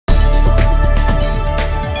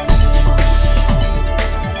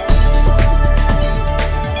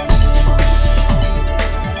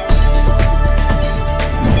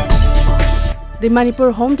The Manipur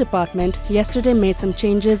Home Department yesterday made some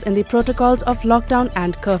changes in the protocols of lockdown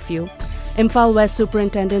and curfew. Imphal West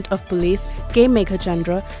Superintendent of Police K.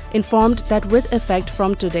 Meghachandra informed that with effect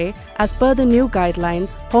from today, as per the new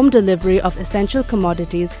guidelines, home delivery of essential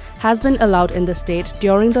commodities has been allowed in the state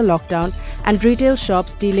during the lockdown, and retail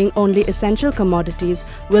shops dealing only essential commodities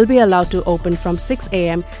will be allowed to open from 6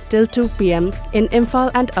 a.m. till 2 p.m. in Imphal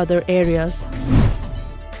and other areas.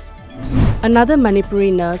 Another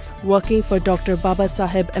Manipuri nurse working for Dr.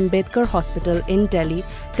 Babasaheb Ambedkar Hospital in Delhi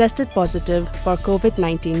tested positive for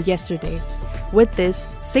COVID-19 yesterday. With this,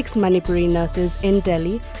 6 Manipuri nurses in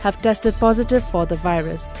Delhi have tested positive for the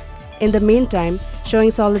virus. In the meantime, showing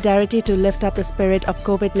solidarity to lift up the spirit of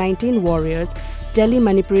COVID-19 warriors, Delhi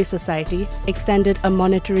Manipuri Society extended a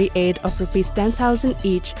monetary aid of Rs 10,000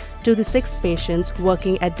 each to the 6 patients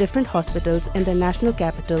working at different hospitals in the national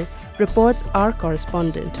capital, reports our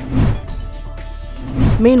correspondent.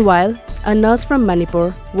 Meanwhile, a nurse from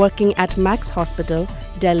Manipur working at Max Hospital,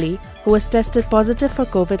 Delhi, who was tested positive for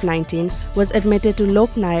COVID-19 was admitted to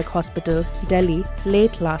Lok Nayak Hospital, Delhi,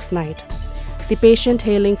 late last night. The patient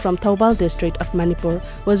hailing from Thoubal district of Manipur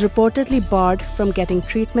was reportedly barred from getting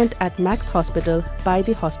treatment at Max Hospital by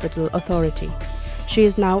the hospital authority. She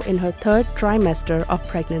is now in her 3rd trimester of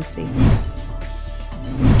pregnancy.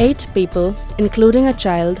 8 people, including a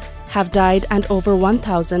child, have died and over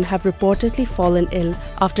 1,000 have reportedly fallen ill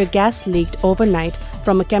after gas leaked overnight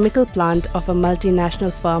from a chemical plant of a multinational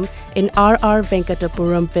firm in R.R.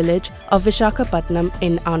 Venkatapuram village of Visakhapatnam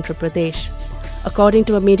in Andhra Pradesh. According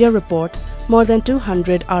to a media report, more than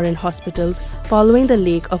 200 are in hospitals following the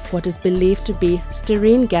leak of what is believed to be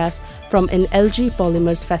styrene gas from an LG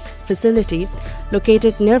Polymers facility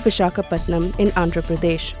located near Visakhapatnam in Andhra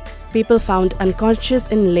Pradesh. People found unconscious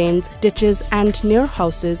in lanes, ditches and near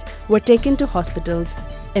houses were taken to hospitals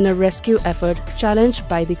in a rescue effort challenged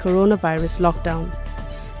by the coronavirus lockdown.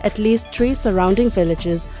 At least 3 surrounding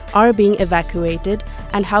villages are being evacuated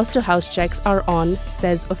and house-to-house checks are on,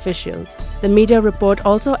 says officials. The media report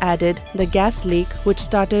also added the gas leak, which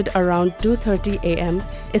started around 2:30 a.m.,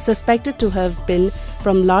 is suspected to have been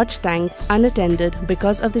from large tanks unattended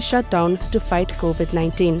because of the shutdown to fight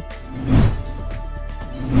COVID-19.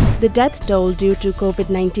 The death toll due to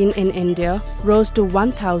COVID-19 in India rose to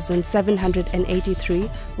 1,783,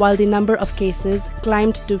 while the number of cases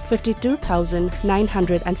climbed to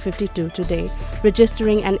 52,952 today,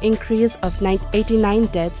 registering an increase of 89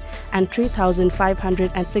 deaths and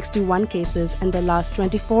 3,561 cases in the last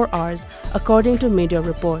 24 hours, according to media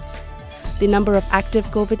reports. The number of active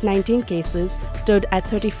COVID-19 cases stood at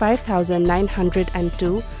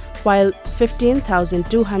 35,902, while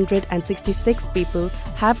 15,266 people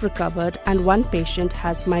have recovered and 1 patient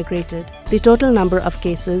has migrated. The total number of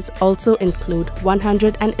cases also include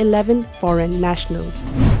 111 foreign nationals.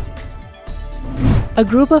 A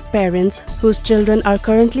group of parents whose children are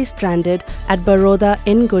currently stranded at Baroda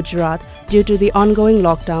in Gujarat due to the ongoing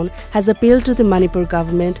lockdown has appealed to the Manipur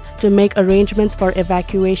government to make arrangements for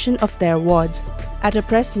evacuation of their wards. At a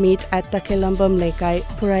press meet at Takhelambam Lekai,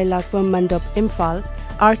 Purailakpam Mandap, Imphal,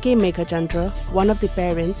 R.K. Meghachandra, one of the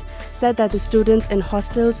parents, said that the students in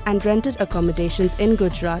hostels and rented accommodations in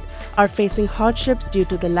Gujarat are facing hardships due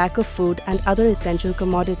to the lack of food and other essential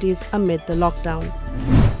commodities amid the lockdown.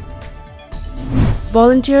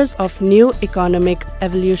 Volunteers of New Economic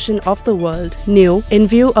Evolution of the World, NEW, in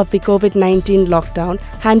view of the COVID-19 lockdown,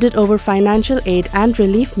 handed over financial aid and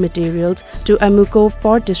relief materials to Amuko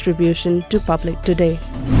for distribution to public today.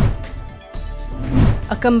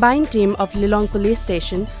 A combined team of Lilong Police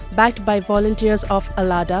Station, backed by volunteers of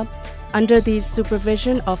Alada, under the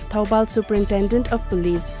supervision of Thoubal Superintendent of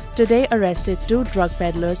Police, today arrested 2 drug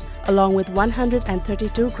peddlers along with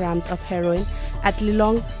 132 grams of heroin at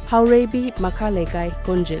Lilong Haurebi Makhalekai,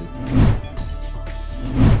 Kunjil.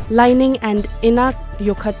 Lining and Ina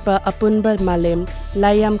Yokhatpa Apunba Malim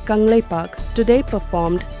Layam Kanglei Park today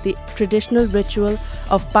performed the traditional ritual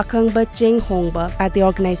of Pakhangba Cheng Hongba at the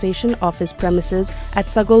organization office premises at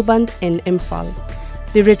Sagolband in Imphal.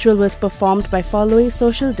 The ritual was performed by following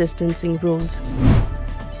social distancing rules.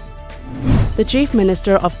 The Chief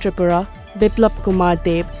Minister of Tripura, Biplab Kumar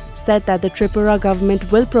Deb, said that the Tripura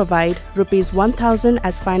government will provide Rs 1,000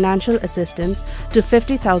 as financial assistance to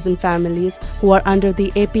 50,000 families who are under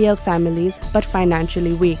the APL families but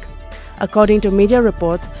financially weak. According to media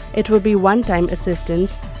reports, it will be one-time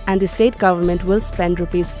assistance and the state government will spend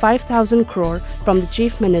Rs 5,000 crore from the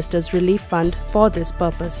Chief Minister's Relief Fund for this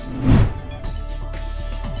purpose.